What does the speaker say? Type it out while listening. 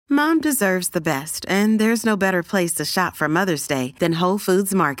Mom deserves the best, and there's no better place to shop for Mother's Day than Whole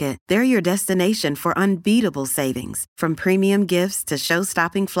Foods Market. They're your destination for unbeatable savings, from premium gifts to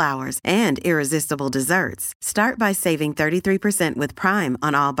show-stopping flowers and irresistible desserts. Start by saving 33% with Prime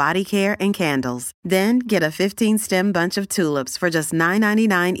on all body care and candles. Then get a 15-stem bunch of tulips for just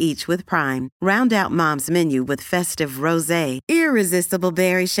 $9.99 each with Prime. Round out Mom's menu with festive rosé, irresistible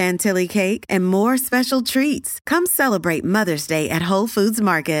berry chantilly cake, and more special treats. Come celebrate Mother's Day at Whole Foods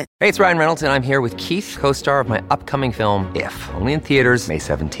Market. Hey, it's Ryan Reynolds, and I'm here with Keith, co-star of my upcoming film, If, only in theaters May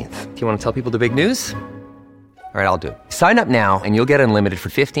 17th. Do you want to tell people the big news? All right, I'll do it. Sign up now and you'll get unlimited for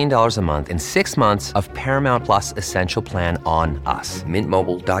 $15 a month and 6 months of Paramount Plus Essential Plan on us.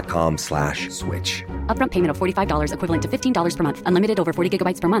 MintMobile.com/switch. Upfront payment of $45 equivalent to $15 per month. Unlimited over 40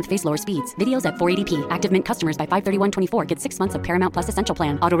 gigabytes per month. Face lower speeds. Videos at 480p. Active Mint customers by 531.24 get 6 months of Paramount Plus Essential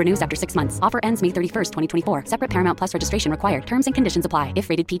Plan. Auto renews after 6 months. Offer ends May 31st, 2024. Separate Paramount Plus registration required. Terms and conditions apply if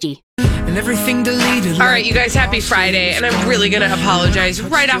rated PG. And everything deleted. All right, you guys, happy Friday. And I'm really going to apologize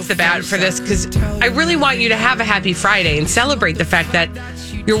right off the bat for this because I really want you to have a happy Friday and celebrate the fact that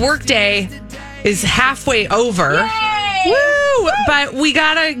your work day is halfway over. Yay! Woo! But we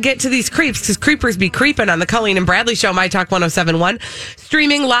got to get to these creeps because creepers be creeping on the Colleen and Bradley Show, My Talk 1071.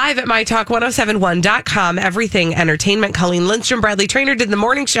 Streaming live at MyTalk1071.com. Everything Entertainment. Colleen Lindstrom, Bradley Traynor did the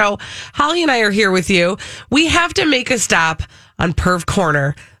morning show. Holly and I are here with you. We have to make a stop on Perv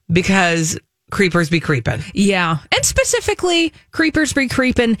Corner because creepers be creeping. Yeah. And specifically, creepers be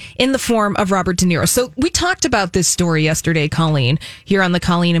creeping in the form of Robert De Niro. So we talked about this story yesterday, Colleen, here on the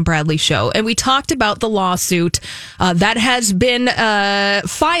Colleen and Bradley Show. And we talked about the lawsuit that has been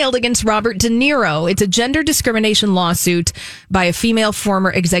filed against Robert De Niro. It's a gender discrimination lawsuit by a female former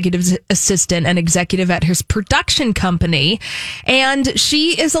executive assistant and executive at his production company. And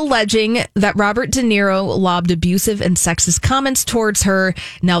she is alleging that Robert De Niro lobbed abusive and sexist comments towards her.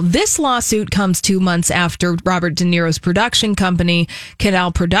 Now, this lawsuit comes 2 months after Robert De Niro's production company,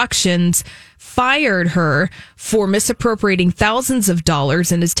 Canal Productions, fired her for misappropriating thousands of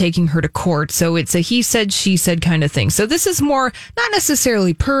dollars and is taking her to court. So it's a he said, she said kind of thing. So this is more not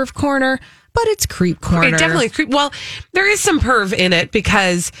necessarily perv corner, but it's creep corner. It definitely creep. Well, there is some perv in it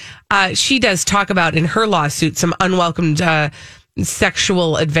because she does talk about in her lawsuit some unwelcomed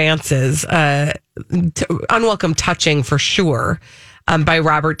sexual advances, unwelcome touching for sure by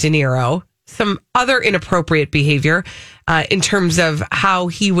Robert De Niro. Some other inappropriate behavior in terms of how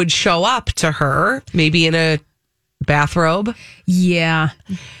he would show up to her, maybe in a bathrobe. Yeah.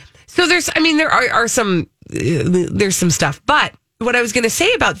 So there are some stuff. But what I was going to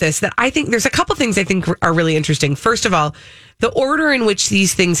say about this, that I think there's a couple things I think are really interesting. First of all, the order in which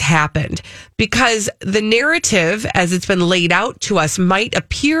these things happened, because the narrative as it's been laid out to us might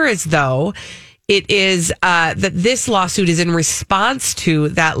appear as though it is that this lawsuit is in response to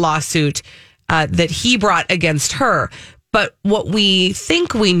that lawsuit that he brought against her. But what we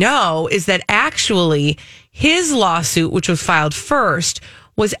think we know is that actually his lawsuit, which was filed first,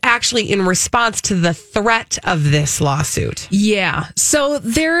 was actually in response to the threat of this lawsuit. Yeah. So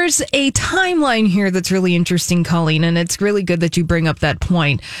there's a timeline here that's really interesting, Colleen, and it's really good that you bring up that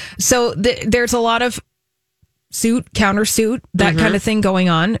point. So there's a lot of suit, countersuit, that kind of thing going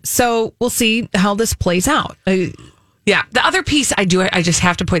on. So we'll see how this plays out. Yeah. The other piece I just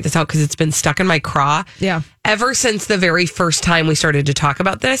have to point this out because it's been stuck in my craw. Yeah. Ever since the very first time we started to talk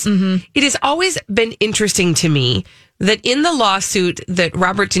about this, it has always been interesting to me that in the lawsuit that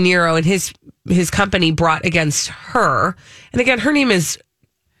Robert De Niro and his company brought against her, and again, her name is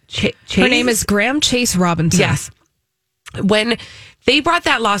Chase. Her name is Graham Chase Robinson. Yes. When they brought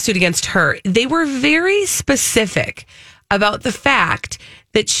that lawsuit against her, they were very specific about the fact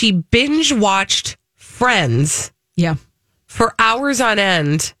that she binge watched Friends for hours on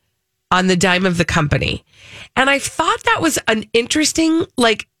end on the dime of the company. And I thought that was an interesting,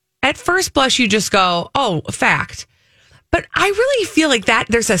 like, at first blush, you just go, oh, fact. But I really feel like that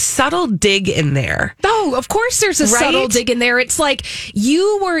there's a subtle dig in there. Oh, of course there's a subtle dig in there. It's like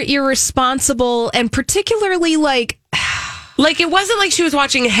you were irresponsible and particularly like it wasn't like she was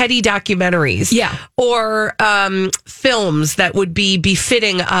watching heady documentaries. Yeah. Or films that would be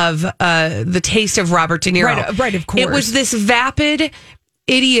befitting of the taste of Robert De Niro. Right, of course. It was this vapid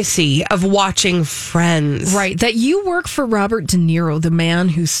idiocy of watching Friends. Right. That you work for Robert De Niro, the man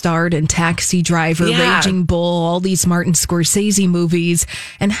who starred in Taxi Driver, Raging Bull, all these Martin Scorsese movies.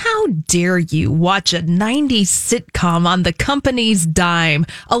 And how dare you watch a 90s sitcom on the company's dime,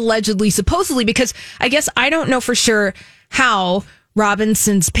 allegedly, supposedly, because I guess I don't know for sure how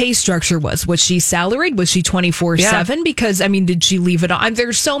Robinson's pay structure was. Was she salaried? Was she 24/7? Because, I mean, did she leave it on?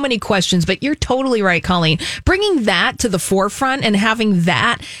 There's so many questions, but you're totally right, Colleen. Bringing that to the forefront and having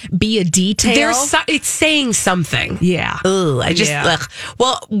that be a detail. It's saying something. Yeah. Ugh, ugh.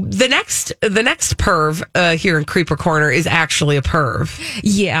 Well, the next perv here in Creeper Corner is actually a perv.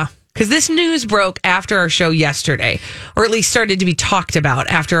 Yeah. Because this news broke after our show yesterday, or at least started to be talked about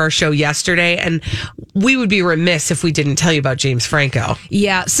after our show yesterday. And we would be remiss if we didn't tell you about James Franco.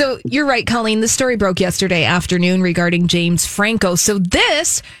 Yeah, so you're right, Colleen. The story broke yesterday afternoon regarding James Franco. So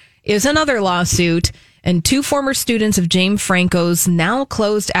this is another lawsuit, and 2 former students of James Franco's now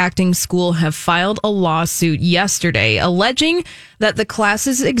closed acting school have filed a lawsuit yesterday alleging that the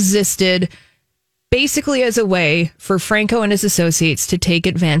classes existed basically as a way for Franco and his associates to take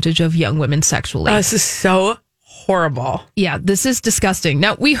advantage of young women sexually. This is so horrible. Yeah, this is disgusting.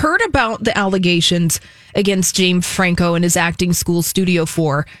 Now, we heard about the allegations against James Franco and his acting school Studio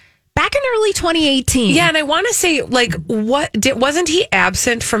 4 back in early 2018. Yeah, and I want to say, like, wasn't he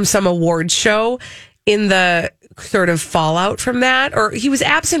absent from some awards show in the sort of fallout from that? Or he was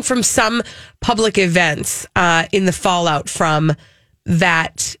absent from some public events in the fallout from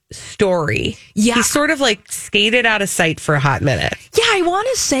that story. Yeah. He sort of like skated out of sight for a hot minute. Yeah, I want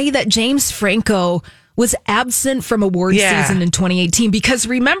to say that James Franco was absent from awards season in 2018 because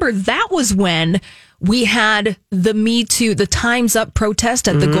remember, that was when we had the Me Too, the Time's Up protest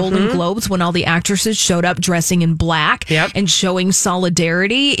at the Golden Globes when all the actresses showed up dressing in black and showing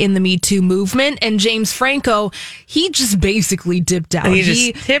solidarity in the Me Too movement. And James Franco, he just basically dipped out. He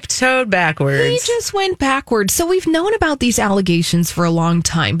just tiptoed backwards. He just went backwards. So we've known about these allegations for a long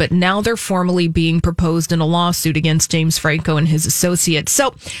time, but now they're formally being proposed in a lawsuit against James Franco and his associates.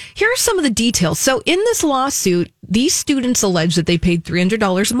 So here are some of the details. So in this lawsuit, these students allege that they paid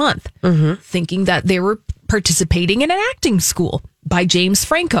 $300 a month, thinking that they were participating in an acting school by James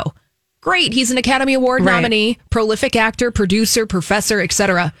Franco. Great. He's an Academy Award nominee, prolific actor, producer, professor,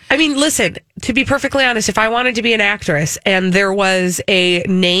 etc. I mean, listen, to be perfectly honest, if I wanted to be an actress and there was a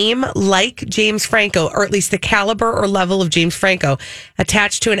name like James Franco, or at least the caliber or level of James Franco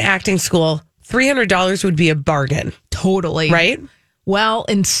attached to an acting school, $300 would be a bargain. Totally. Right? Well,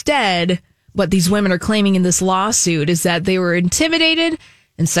 instead, what these women are claiming in this lawsuit is that they were intimidated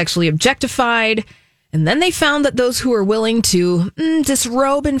and sexually objectified. And then they found that those who were willing to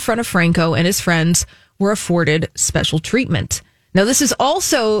disrobe in front of Franco and his friends were afforded special treatment. Now, this is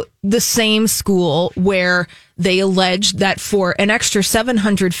also the same school where they alleged that for an extra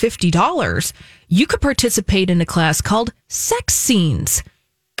 $750, you could participate in a class called Sex Scenes.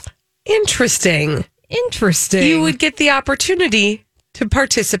 Interesting. You would get the opportunity to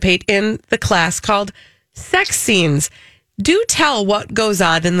participate in the class called Sex Scenes. Do tell what goes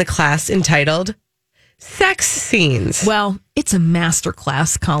on in the class entitled Sex Scenes. Well, it's a master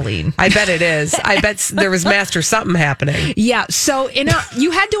class, Colleen. I bet it is. I bet there was master something happening. Yeah, so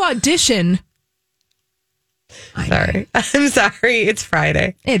you had to audition. I'm sorry. It's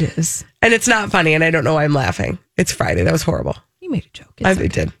Friday. It is. And it's not funny, and I don't know why I'm laughing. It's Friday. That was horrible. You made a joke. I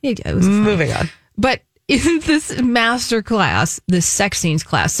did. Yeah, it was moving on. But in this master class, this Sex Scenes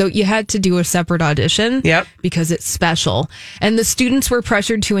class, so you had to do a separate audition because it's special. And the students were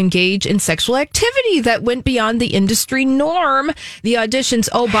pressured to engage in sexual activity that went beyond the industry norm. The auditions,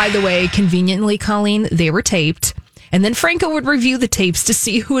 oh, by the way, conveniently, Colleen, they were taped. And then Franco would review the tapes to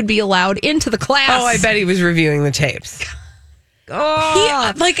see who would be allowed into the class. Oh, I bet he was reviewing the tapes.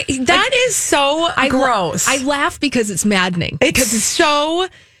 Oh, that is so gross. I laugh because it's maddening. Because it's so...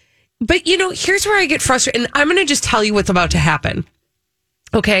 But, here's where I get frustrated. And I'm going to just tell you what's about to happen.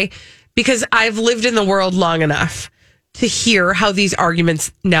 Okay? Because I've lived in the world long enough to hear how these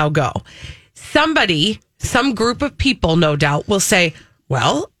arguments now go. Some group of people, no doubt, will say,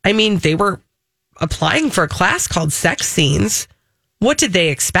 well, I mean, they were applying for a class called Sex Scenes. What did they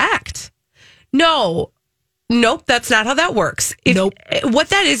expect? Nope, that's not how that works. What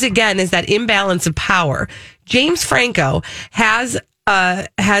that is, again, is that imbalance of power. James Franco has a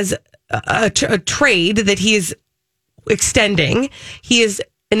trade that he is extending. He is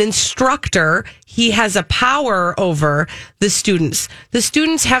an instructor. He has a power over the students. The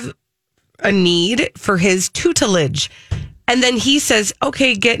students have a need for his tutelage. And then he says,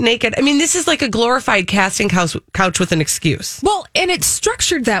 okay, get naked. I mean, this is like a glorified casting couch with an excuse. Well, and it's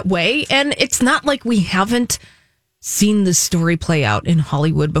structured that way. And it's not like we haven't seen this story play out in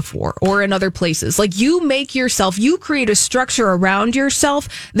Hollywood before or in other places. Like, you create a structure around yourself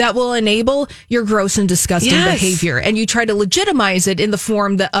that will enable your gross and disgusting behavior. And you try to legitimize it in the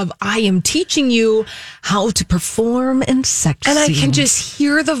form of, I am teaching you how to perform in sex And I scenes. can just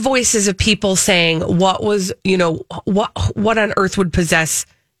hear the voices of people saying, what on earth would possess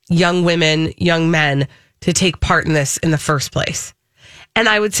young women, young men to take part in this in the first place? And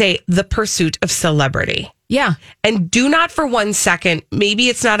I would say the pursuit of celebrity. Yeah. And do not for 1 second, maybe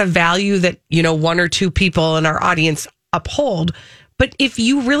it's not a value that, one or two people in our audience uphold, but if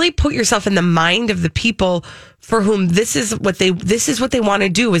you really put yourself in the mind of the people for whom this is what they want to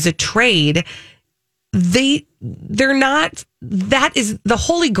do as a trade, they're not, that is the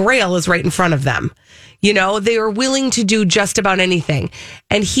holy grail is right in front of them. They are willing to do just about anything.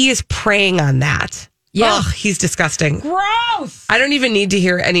 And he is preying on that. Yeah. Ugh, he's disgusting. Gross. I don't even need to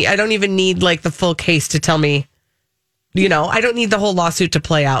hear I don't even need like the full case to tell me, I don't need the whole lawsuit to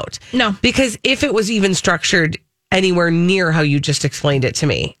play out. No. Because if it was even structured anywhere near how you just explained it to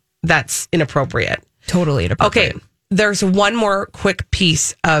me, that's inappropriate. Totally inappropriate. Okay. There's one more quick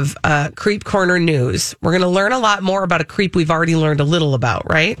piece of Creep Corner news. We're going to learn a lot more about a creep we've already learned a little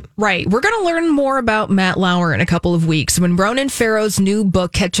about, right? Right. We're going to learn more about Matt Lauer in a couple of weeks when Ronan Farrow's new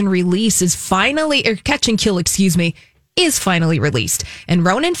book, Catch and Kill, is finally released. And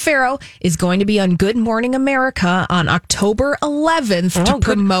Ronan Farrow is going to be on Good Morning America on October 11th to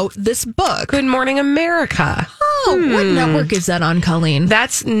promote this book. Good Morning America. Oh, what network is that on, Colleen?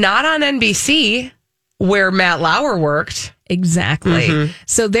 That's not on NBC, where Matt Lauer worked. Exactly. Mm-hmm.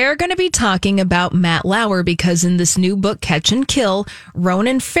 So they're going to be talking about Matt Lauer because in this new book, Catch and Kill,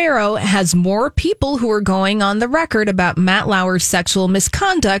 Ronan Farrow has more people who are going on the record about Matt Lauer's sexual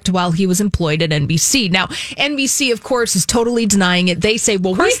misconduct while he was employed at NBC. Now, NBC, of course, is totally denying it. They say,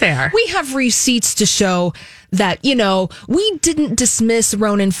 well, we have receipts to show that, we didn't dismiss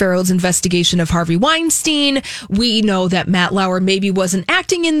Ronan Farrow's investigation of Harvey Weinstein. We know that Matt Lauer maybe wasn't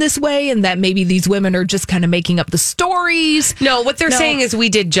acting in this way and that maybe these women are just kind of making up the stories. No, what they're saying is we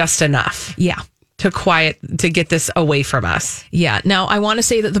did just enough. Yeah. To get this away from us. Yeah. Now, I want to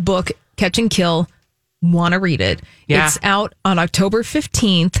say that the book, Catch and Kill, want to read it. Yeah. It's out on October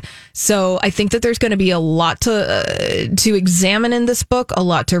 15th. So I think that there's going to be a lot to examine in this book, a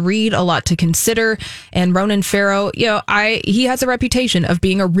lot to read, a lot to consider. And Ronan Farrow, he has a reputation of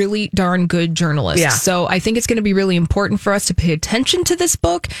being a really darn good journalist. Yeah. So I think it's going to be really important for us to pay attention to this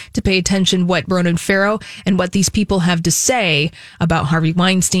book, to pay attention what Ronan Farrow and what these people have to say about Harvey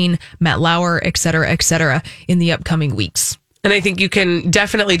Weinstein, Matt Lauer, et cetera, in the upcoming weeks. And I think you can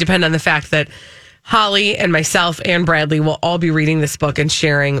definitely depend on the fact that Holly and myself and Bradley will all be reading this book and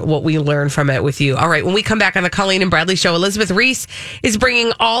sharing what we learn from it with you. All right, when we come back on the Colleen and Bradley Show, Elizabeth Reese is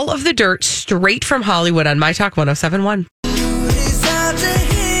bringing all of the dirt straight from Hollywood on My Talk 107.1.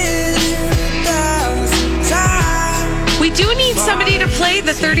 We do need somebody to play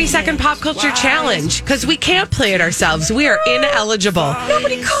the 30-second pop culture challenge because we can't play it ourselves. We are ineligible.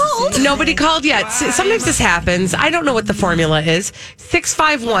 Nobody called yet. Sometimes this happens. I don't know what the formula is.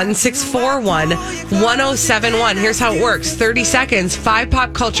 651-641-1071. Here's how it works. 30 seconds, 5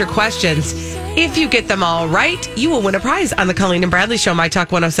 pop culture questions. If you get them all right, you will win a prize on the Colleen and Bradley Show, My Talk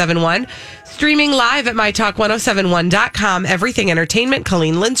 107.1. Streaming live at MyTalk1071.com. Everything Entertainment.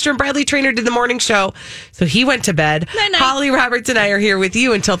 Colleen Lindstrom, Bradley Traynor did the morning show, so he went to bed. Night. Holly Roberts and I are here with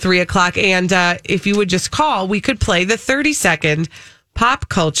you until 3 o'clock. And if you would just call, we could play the 30-second pop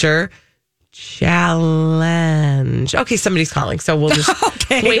culture challenge. Okay, somebody's calling, so we'll just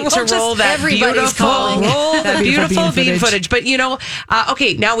wait to roll that beautiful bean footage. But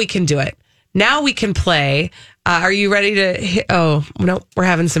okay, now we can do it. Now we can play. Are you ready to hit? Oh, no, we're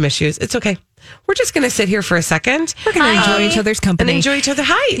having some issues. It's okay. We're just going to sit here for a second. We're going to enjoy each other's company. And enjoy each other.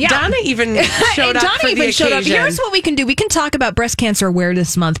 Hi. Yeah. Donna even showed up for the occasion. Here's what we can do. We can talk about Breast Cancer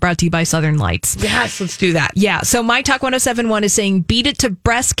Awareness Month brought to you by Southern Lights. Yes, let's do that. Yeah. So My Talk 107.1 is saying beat it to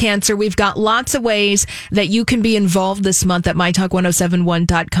breast cancer. We've got lots of ways that you can be involved this month at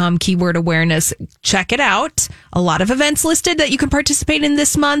mytalk1071.com, keyword awareness. Check it out. A lot of events listed that you can participate in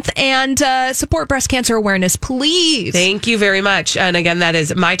this month and support breast cancer awareness, please. Thank you very much. And again, that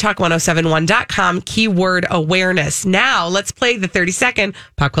is mytalk1071.com, keyword awareness. Now, let's play the 30-second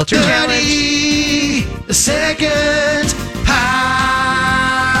pop culture challenge. 30-second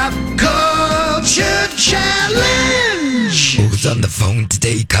pop culture challenge. Who's on the phone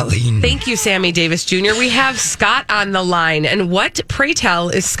today, Colleen? Thank you, Sammy Davis Jr. We have Scott on the line. And what, pray tell,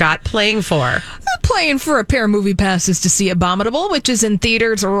 is Scott playing for? I'm playing for a pair of movie passes to see Abominable, which is in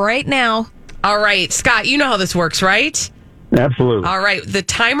theaters right now. All right, Scott, you know how this works, right? Absolutely. All right. The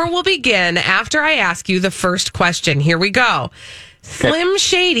timer will begin after I ask you the first question. Here we go. Slim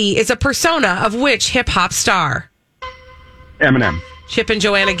Shady is a persona of which hip-hop star? Eminem. Chip and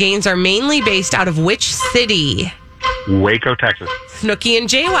Joanna Gaines are mainly based out of which city? Waco, Texas. Snooki and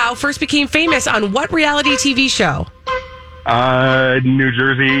JWoww first became famous on what reality TV show? New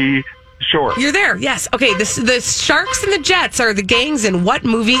Jersey Shore. You're there. Yes. Okay. The Sharks and the Jets are the gangs in what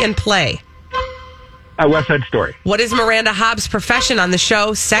movie and play? West Side Story. What is Miranda Hobbs' profession on the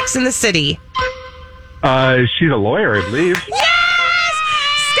show Sex and the City? She's a lawyer, I believe.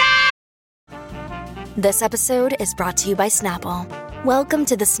 This episode is brought to you by Snapple. Welcome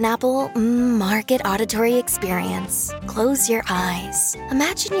to the Snapple Market Auditory Experience. Close your eyes.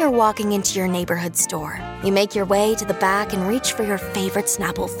 Imagine you're walking into your neighborhood store. You make your way to the back and reach for your favorite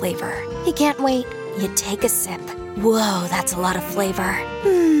Snapple flavor. You can't wait. You take a sip. Whoa, that's a lot of flavor.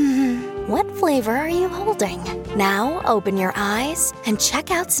 What flavor are you holding? Now open your eyes and check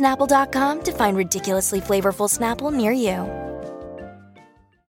out Snapple.com to find ridiculously flavorful Snapple near you.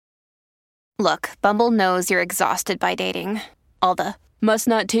 Look, Bumble knows you're exhausted by dating. All the, must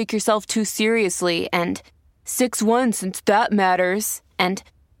not take yourself too seriously, and 6'1" since that matters, and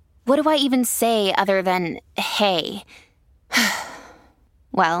what do I even say other than, hey?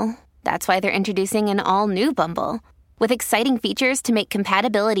 Well, that's why they're introducing an all-new Bumble, with exciting features to make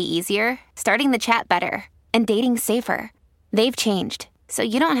compatibility easier, starting the chat better, and dating safer. They've changed, so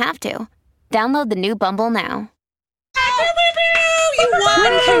you don't have to. Download the new Bumble now. You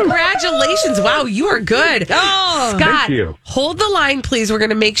won. Congratulations. Wow, you are good. Oh, Scott, thank you. Hold the line, please. We're going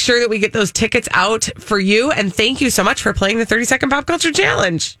to make sure that we get those tickets out for you. And thank you so much for playing the 30-Second Pop Culture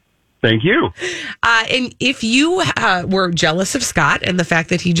Challenge. Thank you. And if you were jealous of Scott and the fact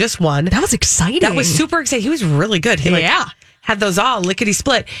that he just won. That was exciting. That was super exciting. He was really good. He had those all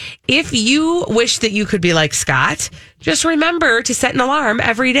lickety-split. If you wish that you could be like Scott, just remember to set an alarm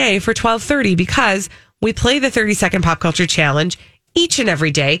every day for 12:30 because we play the 30-Second Pop Culture Challenge each and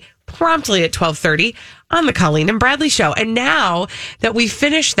every day, promptly at 12:30 on the Colleen and Bradley Show. And now that we've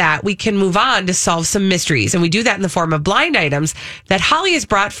finished that, we can move on to solve some mysteries. And we do that in the form of blind items that Holly has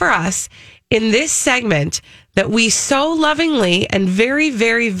brought for us in this segment that we so lovingly and very,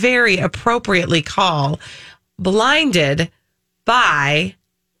 very, very appropriately call Blinded by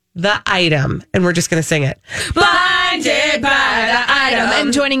the Item. And we're just going to sing it. Blinded by the Item.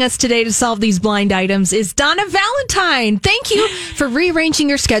 And joining us today to solve these blind items is Donna Valentine. Thank you for rearranging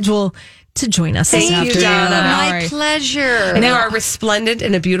your schedule to join us this afternoon. Thank you, Donna. My pleasure. And you are resplendent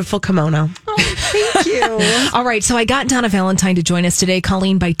in a beautiful kimono. Thank you. All right, so I got Donna Valentine to join us today,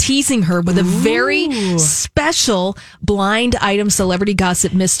 Colleen, by teasing her with a very special blind item celebrity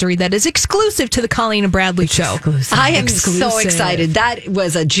gossip mystery that is exclusive to the Colleen and Bradley Show. I am so excited. That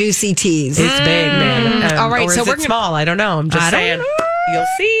was a juicy tease. It's big, man. All right, or so is we're it small. I don't know. I'm just saying. You'll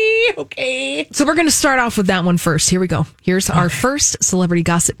see. Okay. So we're going to start off with that one first. Here we go. Here's our first celebrity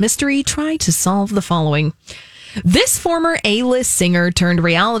gossip mystery. Try to solve the following. This former A-list singer turned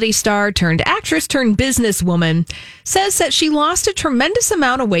reality star turned actress turned businesswoman says that she lost a tremendous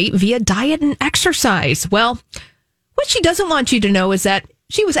amount of weight via diet and exercise. Well, what she doesn't want you to know is that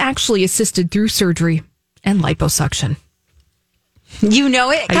she was actually assisted through surgery and liposuction. You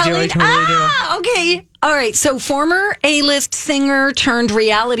know it, Colleen? I totally do. Okay. All right. So former A-list singer turned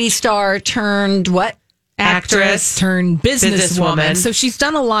reality star turned what? Actress turned businesswoman. businesswoman. So she's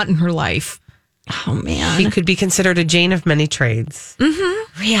done a lot in her life. Oh, man. She could be considered a Jane of many trades.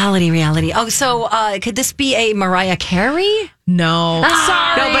 Mm-hmm. Reality. Oh, so could this be a Mariah Carey? No.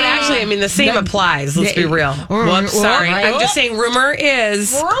 Sorry. No, but actually, I mean, the same applies. Let's be real. Whoops, sorry. I'm just saying rumor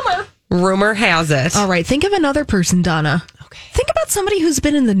has it. All right. Think of another person, Donna. Okay. Think about somebody who's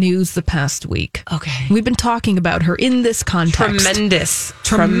been in the news the past week. Okay. We've been talking about her in this context.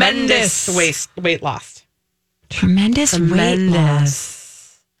 Tremendous weight loss. Tremendous weight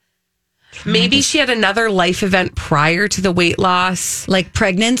loss. Maybe she had another life event prior to the weight loss. Like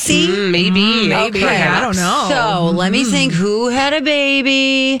pregnancy? Maybe. Okay. I don't know. So let me think. Who had a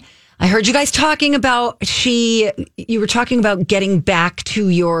baby? I heard you guys talking about you were talking about getting back to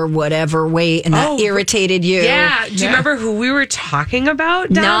your whatever weight and that irritated you. Yeah. Do you remember who we were talking about,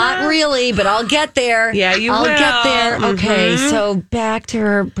 Donna? Not really, but I'll get there. Yeah, I'll will. get there. Mm-hmm. Okay, so back to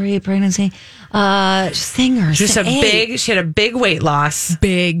her pregnancy. Singer. She had a big weight loss.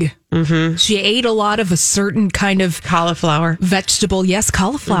 Big. Mm-hmm. She ate a lot of a certain kind of cauliflower vegetable. Yes,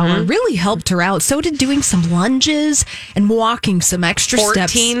 cauliflower really helped her out. So did doing some lunges and walking some extra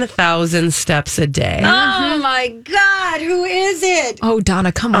 14,000 steps a day. Oh my God, who is it? Oh,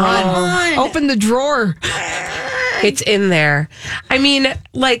 Donna, come on. Open the drawer. It's in there. I mean,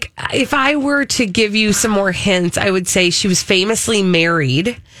 like, if I were to give you some more hints, I would say she was famously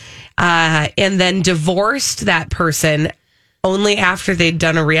married and then divorced that person only after they'd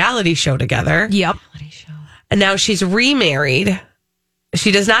done a reality show together. Yep. And now she's remarried.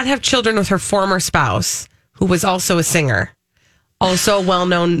 She does not have children with her former spouse, who was also a singer, also a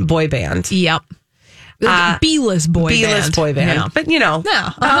well-known boy band. Yep. B-list boy band. B-list boy band. Yeah. But, you know.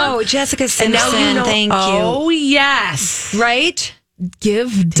 Yeah. Oh, Jessica Simpson. And now you know, thank you. Oh, yes. Right?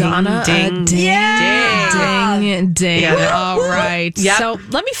 Give Donna ding, a ding. Yeah. Ding. Yeah. All right. Yep. So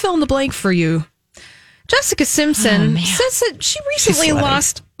let me fill in the blank for you. Jessica Simpson says that she recently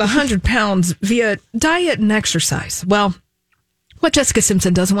lost 100 pounds via diet and exercise. Well, what Jessica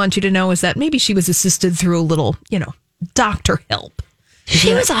Simpson doesn't want you to know is that maybe she was assisted through a little, doctor help.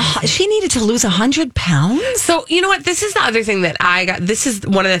 She needed to lose 100 pounds. So, you know what? This is the other thing that I got. This is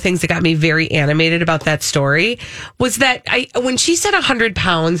one of the things that got me very animated about that story was that when she said 100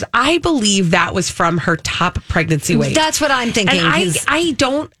 pounds, I believe that was from her top pregnancy weight. That's what I'm thinking. And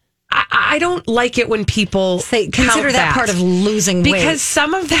I don't like it when people consider that part of losing weight. Because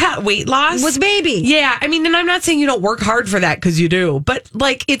some of that weight loss was baby. Yeah. I mean, and I'm not saying you don't work hard for that because you do, but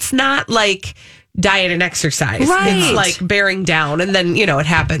like, it's not like diet and exercise. Right. It's like bearing down and then, it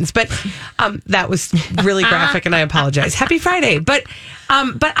happens. But that was really graphic and I apologize. Happy Friday. But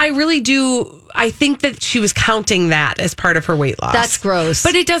I really do. I think that she was counting that as part of her weight loss. That's gross.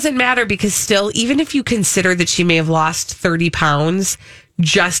 But it doesn't matter because still, even if you consider that she may have lost 30 pounds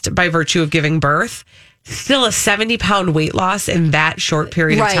just by virtue of giving birth, still a 70-pound weight loss in that short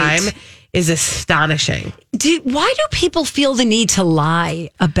period of time is astonishing. Why do people feel the need to lie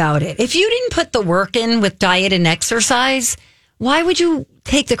about it? If you didn't put the work in with diet and exercise, why would you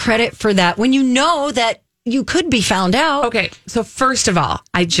take the credit for that when you know that you could be found out? Okay, so first of all,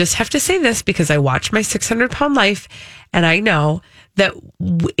 I just have to say this because I watch my 600-pound life and I know that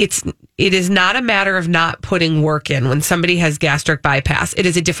it is not a matter of not putting work in when somebody has gastric bypass. It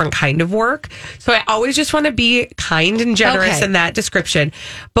is a different kind of work. So I always just want to be kind and generous in that description.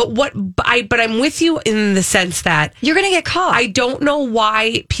 But I'm with you in the sense that you're going to get caught. I don't know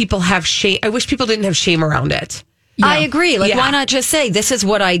why people have shame. I wish people didn't have shame around it. Yeah. I agree. Why not just say, this is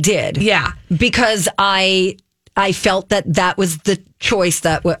what I did? Yeah. Because I felt that was the choice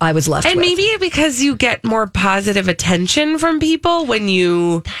that I was left with. And maybe because you get more positive attention from people when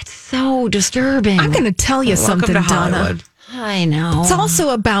you... That's so disturbing. I'm going to tell you something, Donna. I know. It's also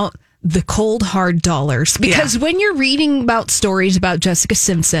about the cold, hard dollars. Because when you're reading about stories about Jessica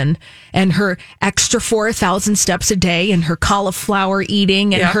Simpson and her extra 4,000 steps a day and her cauliflower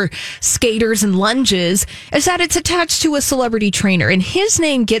eating and her skaters and lunges, is that it's attached to a celebrity trainer. And his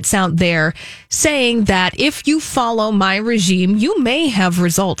name gets out there saying that if you follow my regime, you may have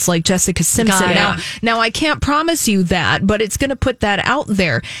results like Jessica Simpson. Now, I can't promise you that, but it's going to put that out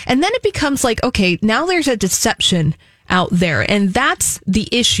there. And then it becomes like, okay, now there's a deception out there. And that's the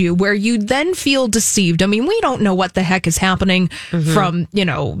issue where you then feel deceived. I mean, we don't know what the heck is happening from,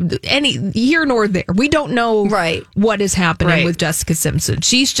 any here nor there. We don't know what is happening with Jessica Simpson.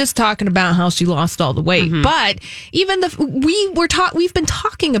 She's just talking about how she lost all the weight. But even we've been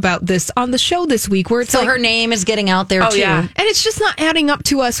talking about this on the show this week where it's so like her name is getting out there too. Yeah. And it's just not adding up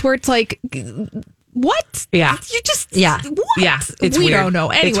to us where it's like, what? Yeah. You just, what? Yeah. It's we weird. don't know.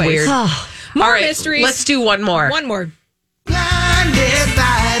 Anyway. It's weird. More all right, mysteries. Let's do one more. One more.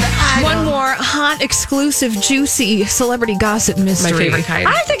 One more hot, exclusive, juicy celebrity gossip mystery. My favorite kind.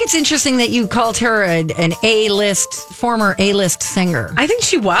 I think it's interesting that you called her an former A-list singer. I think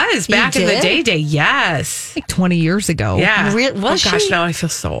she was back in the day. Yes. Like 20 years ago. Yeah. Was gosh, she? now I feel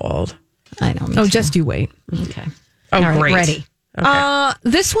so old. I know. Just you wait. Okay. Oh, All right, great. ready. Okay.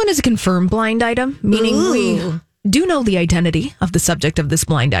 This one is a confirmed blind item, meaning we do know the identity of the subject of this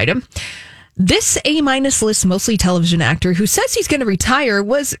blind item. This A-minus list, mostly television actor who says he's going to retire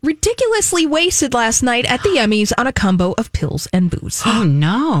was ridiculously wasted last night at the Emmys on a combo of pills and booze. Oh,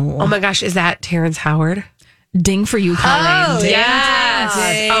 no. Oh, my gosh. Is that Terrence Howard? Ding for you, Colleen. Oh, yes.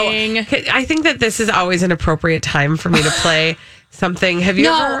 Ding. Oh, I think that this is always an appropriate time for me to play something. Have you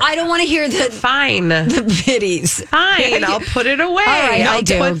ever? No, I don't want to hear the biddies. Fine, I'll put it away. All right, I'll I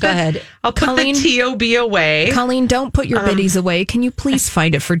do. Go ahead. I'll put Colleen, the TOB away. Colleen, don't put your biddies away. Can you please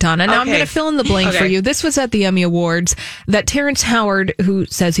find it for Donna? Now I'm going to fill in the blank for you. This was at the Emmy Awards that Terrence Howard, who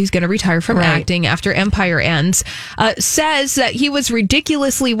says he's going to retire from acting after Empire ends, says that he was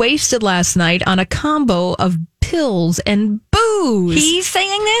ridiculously wasted last night on a combo of pills and booze. He's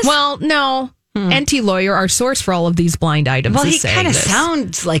saying this? Well, no. NT Lawyer, our source for all of these blind items, well, is he saying kind of this.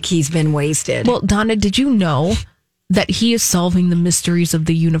 sounds like he's been wasted. Well, Donna, did you know that he is solving the mysteries of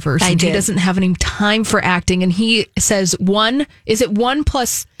the universe. I and did. He doesn't have any time for acting. And he says is it 1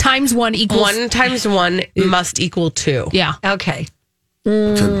 plus times 1 equals 1 times 1 must equal 2. Yeah. Okay.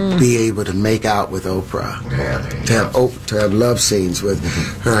 To be able to make out with Oprah, to have love scenes with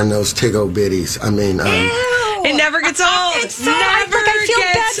her and those tiggle bitties. I mean, It never gets old. It's so I feel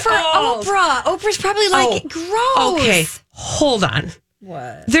bad for old. Oprah. Oprah's probably like, gross. Okay, hold on.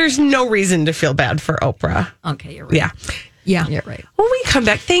 What? There's no reason to feel bad for Oprah. Okay, you're right. Yeah. Yeah. You're right. When we come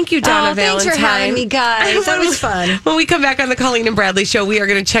back, thank you, Donna Thanks Valentine. for having me, guys. That was fun. When we come back on the Colleen and Bradley Show, we are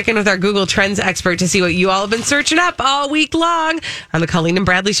going to check in with our Google Trends expert to see what you all have been searching up all week long on the Colleen and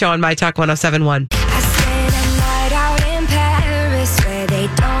Bradley Show on My Talk 1071.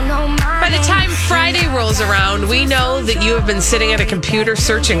 By the time Friday rolls around, we know that you have been sitting at a computer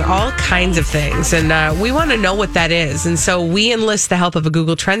searching all kinds of things, and we want to know what that is. And so we enlist the help of a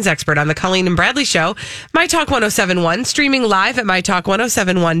Google Trends expert on the Colleen and Bradley Show, My Talk 1071, streaming live at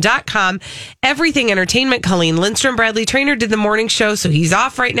mytalk1071.com. Everything Entertainment. Colleen Lindstrom, Bradley Trainer did the morning show, so he's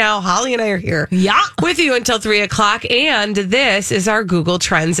off right now. Holly and I are here with you until 3 o'clock, and this is our Google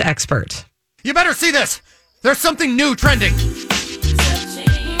Trends expert. You better see this. There's something new trending.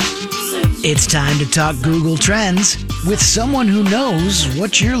 It's time to talk Google Trends with someone who knows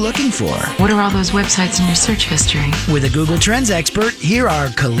what you're looking for. What are all those websites in your search history? With a Google Trends expert, here are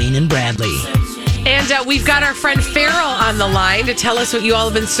Colleen and Bradley. And we've got our friend Farrell on the line to tell us what you all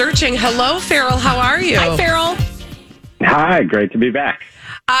have been searching. Hello, Farrell. How are you? Hi, Farrell. Hi, great to be back.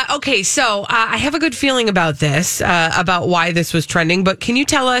 Okay, so I have a good feeling about this, about why this was trending, but can you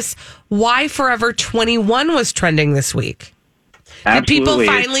tell us why Forever 21 was trending this week? Absolutely. Did people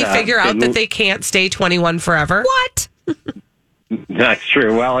finally figure out that they can't stay 21 forever? What? That's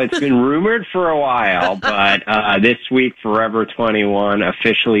true. Well, it's been rumored for a while, but this week, Forever 21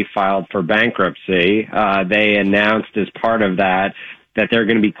 officially filed for bankruptcy. They announced as part of that they're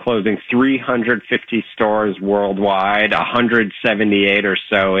going to be closing 350 stores worldwide, 178 or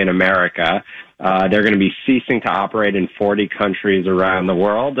so in America. They're going to be ceasing to operate in 40 countries around the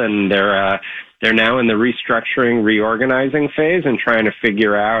world, and they're now in the restructuring, reorganizing phase and trying to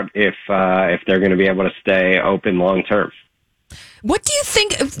figure out if they're going to be able to stay open long term. What do you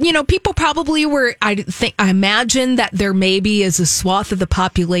think? You know, people probably were. I imagine that there maybe is a swath of the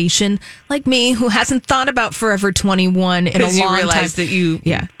population like me who hasn't thought about Forever 21 in a long time. You realize that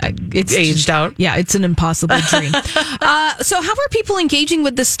it's aged out. Yeah, it's an impossible dream. So, how were people engaging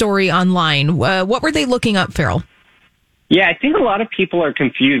with this story online? What were they looking up, Farrell? Yeah, I think a lot of people are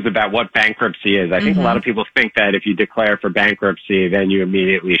confused about what bankruptcy is. I think a lot of people think that if you declare for bankruptcy, then you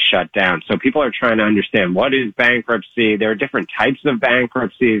immediately shut down. So people are trying to understand, what is bankruptcy? There are different types of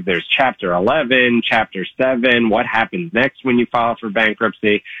bankruptcies. There's Chapter 11, Chapter 7. What happens next when you file for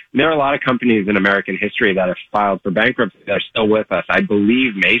bankruptcy? And there are a lot of companies in American history that have filed for bankruptcy that are still with us. I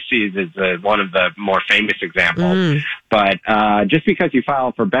believe Macy's is one of the more famous examples. But just because you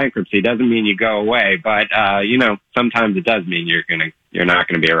file for bankruptcy doesn't mean you go away. But, sometimes it does mean you're not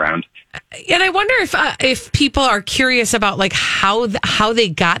going to be around. And I wonder if people are curious about like how they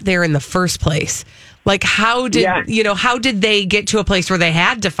got there in the first place. Like how did they get to a place where they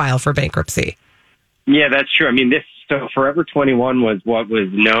had to file for bankruptcy? Yeah, that's true. I mean, so Forever 21 was what was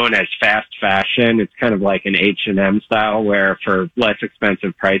known as fast fashion. It's kind of like an H&M style where for less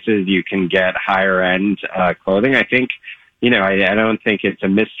expensive prices you can get higher end clothing. I think, I don't think it's a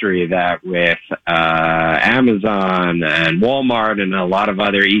mystery that with Amazon and Walmart and a lot of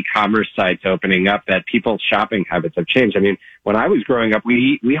other e-commerce sites opening up that people's shopping habits have changed. I mean, when I was growing up,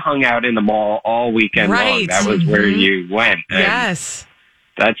 we hung out in the mall all weekend long. That was where you went. Yes.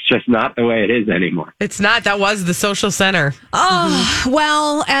 That's just not the way it is anymore. It's not. That was the social center. Oh,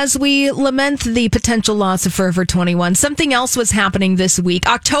 well, as we lament the potential loss of Forever 21, something else was happening this week.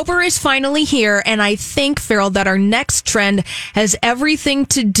 October is finally here, and I think, Farrell, that our next trend has everything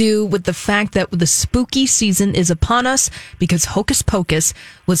to do with the fact that the spooky season is upon us because Hocus Pocus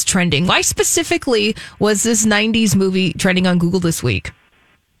was trending. Why specifically was this 90s movie trending on Google this week?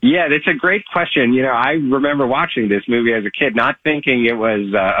 Yeah, that's a great question. I remember watching this movie as a kid, not thinking it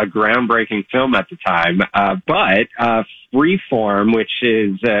was a groundbreaking film at the time. But Freeform, which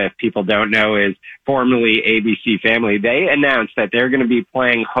is, if people don't know, is formerly ABC Family, they announced that they're going to be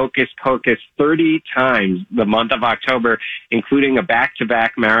playing Hocus Pocus 30 times the month of October, including a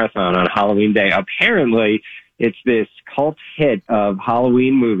back-to-back marathon on Halloween Day. Apparently, it's this cult hit of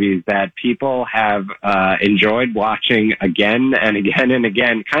Halloween movies that people have enjoyed watching again and again and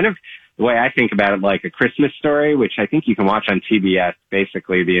again. Kind of the way I think about it, like A Christmas Story, which I think you can watch on TBS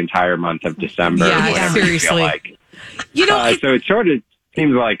basically the entire month of December. Yeah, whatever seriously. you feel like. So it's sort of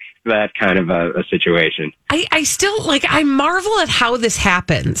Seems like that kind of a situation. I still, I marvel at how this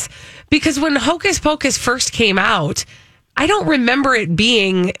happens. Because when Hocus Pocus first came out, I don't remember it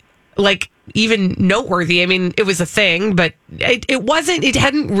being, even noteworthy. I mean, it was a thing, but it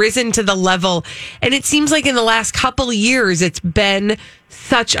hadn't risen to the level. And it seems like in the last couple of years, it's been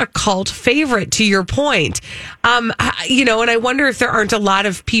such a cult favorite, to your point. And I wonder if there aren't a lot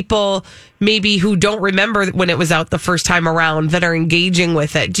of people maybe who don't remember when it was out the first time around that are engaging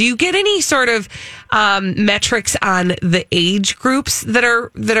with it. Do you get any sort of metrics on the age groups that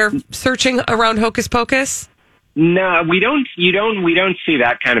are searching around Hocus Pocus? No, we don't see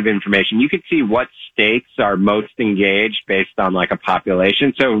that kind of information. You could see what states are most engaged based on a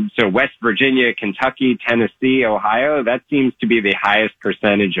population. So West Virginia, Kentucky, Tennessee, Ohio, that seems to be the highest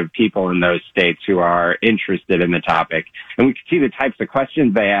percentage of people in those states who are interested in the topic. And we can see the types of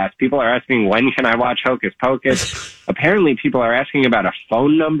questions they ask. People are asking, when can I watch Hocus Pocus? Apparently people are asking about a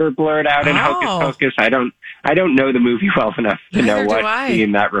phone number blurred out in Hocus Pocus. I don't know the movie well enough to know what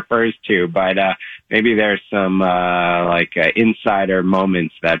scene that refers to, but maybe there's some insider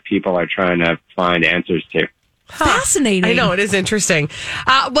moments that people are trying to find answers to. Fascinating. I know, it is interesting.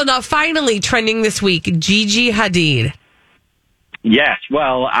 Well, now finally trending this week, Gigi Hadid. Yes.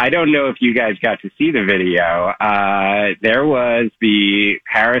 Well, I don't know if you guys got to see the video. There was the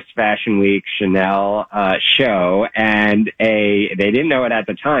Paris Fashion Week Chanel show, and they didn't know it at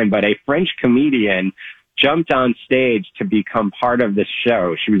the time, but a French comedian jumped on stage to become part of this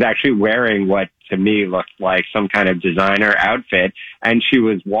show. She was actually wearing what to me looked like some kind of designer outfit, and she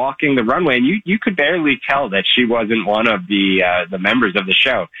was walking the runway, and you could barely tell that she wasn't one of the members of the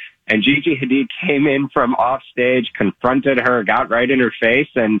show. And Gigi Hadid came in from off stage, confronted her, got right in her face,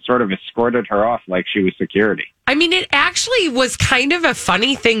 and sort of escorted her off like she was security. I mean, it actually was kind of a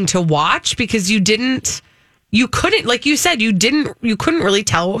funny thing to watch because you couldn't, like you said, you couldn't really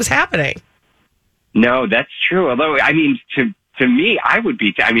tell what was happening. No, that's true. Although, I mean, to me, I would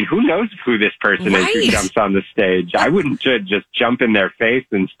be, who knows who this person is who jumps on the stage? I wouldn't just jump in their face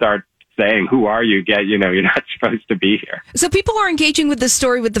and start saying, who are you? You're not supposed to be here. So people are engaging with this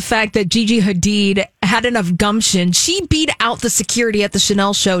story with the fact that Gigi Hadid had enough gumption. She beat out the security at the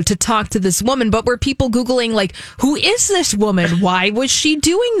Chanel show to talk to this woman, but were people Googling, who is this woman? Why was she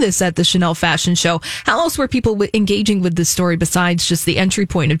doing this at the Chanel fashion show? How else were people engaging with this story besides just the entry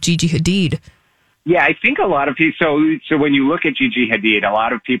point of Gigi Hadid? Yeah, I think a lot of people, so when you look at Gigi Hadid, a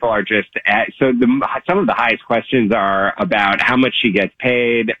lot of people are some of the highest questions are about how much she gets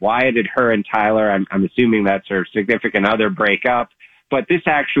paid, why did her and Tyler, I'm assuming that's her significant other, break up, but this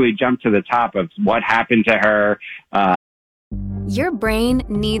actually jumped to the top of what happened to her. Your brain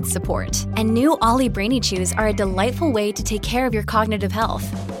needs support, and new Ollie Brainy Chews are a delightful way to take care of your cognitive health.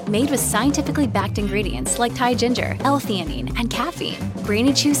 Made with scientifically backed ingredients like Thai ginger, L-theanine, and caffeine,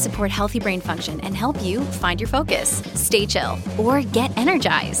 Brainy Chews support healthy brain function and help you find your focus, stay chill, or get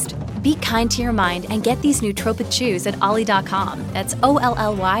energized. Be kind to your mind and get these nootropic chews at ollie.com. That's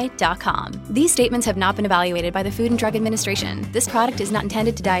OLLY.com. These statements have not been evaluated by the Food and Drug Administration. This product is not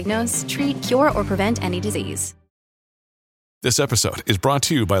intended to diagnose, treat, cure, or prevent any disease. This episode is brought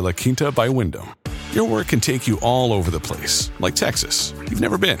to you by La Quinta by Wyndham. Your work can take you all over the place, like Texas. You've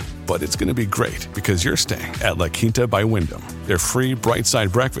never been, but it's going to be great because you're staying at La Quinta by Wyndham. Their free Bright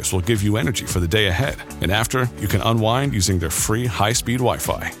Side breakfast will give you energy for the day ahead. And after, you can unwind using their free high-speed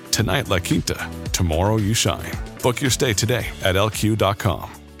Wi-Fi. Tonight, La Quinta. Tomorrow, you shine. Book your stay today at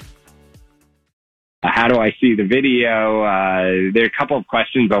LQ.com. How do I see the video? There are a couple of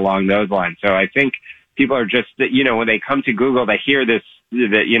questions along those lines. So I think people are just, when they come to Google, they hear this,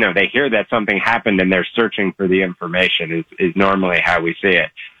 they hear that something happened and they're searching for the information is normally how we see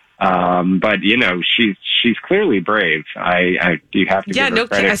it. But she's clearly brave. You have to give her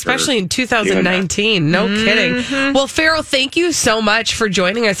credit especially in 2019. No kidding. Well, Farrell, thank you so much for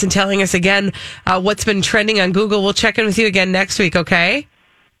joining us and telling us again what's been trending on Google. We'll check in with you again next week, okay?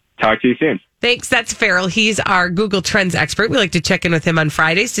 Talk to you soon. Thanks. That's Farrell. He's our Google Trends expert. We like to check in with him on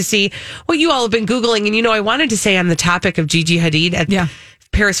Fridays to see what you all have been Googling. And, I wanted to say on the topic of Gigi Hadid at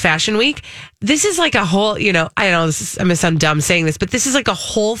Paris Fashion Week, this is like a whole, I know I'm going to sound dumb saying this, but this is like a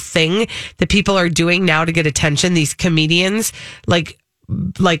whole thing that people are doing now to get attention. These comedians, like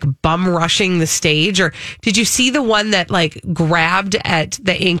bum rushing the stage. Or did you see the one that grabbed at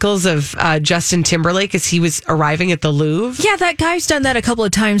the ankles of Justin Timberlake as he was arriving at the Louvre? Yeah, that guy's done that a couple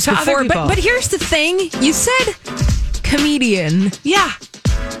of times before. But here's the thing. You said comedian. Yeah.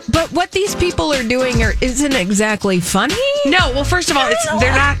 But what these people are doing isn't exactly funny. No, well, first of all,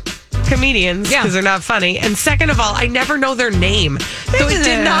 they're not comedians because they're not funny. And second of all, I never know their name. So it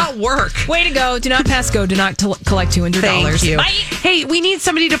did not work. Way to go. Do not pass go. Do not collect $200. Thank you. Bye. Hey, we need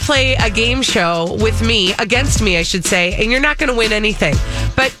somebody to play a game show with me, against me, I should say. And you're not going to win anything.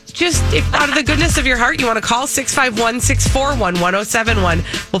 But just if out of the goodness of your heart, you want to call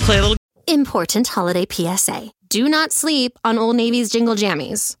 651-641-1071. We'll play a little. Important holiday PSA. Do not sleep on Old Navy's Jingle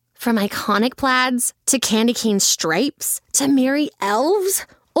Jammies. From iconic plaids to candy cane stripes to merry elves,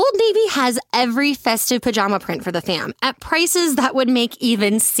 Old Navy has every festive pajama print for the fam at prices that would make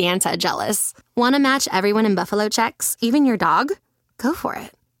even Santa jealous. Want to match everyone in buffalo checks, even your dog? Go for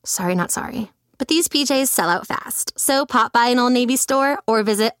it. Sorry, not sorry. But these PJs sell out fast, so pop by an Old Navy store or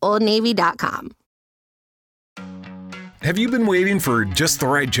visit oldnavy.com. Have you been waiting for just the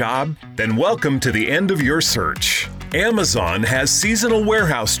right job? Then welcome to the end of your search. Amazon has seasonal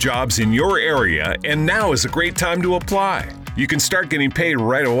warehouse jobs in your area, and now is a great time to apply. You can start getting paid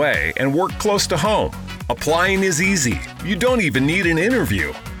right away and work close to home. Applying is easy. You don't even need an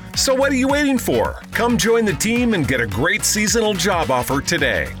interview. So what are you waiting for? Come join the team and get a great seasonal job offer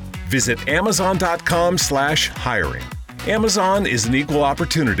today. Visit Amazon.com/hiring. Amazon is an equal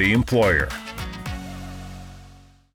opportunity employer.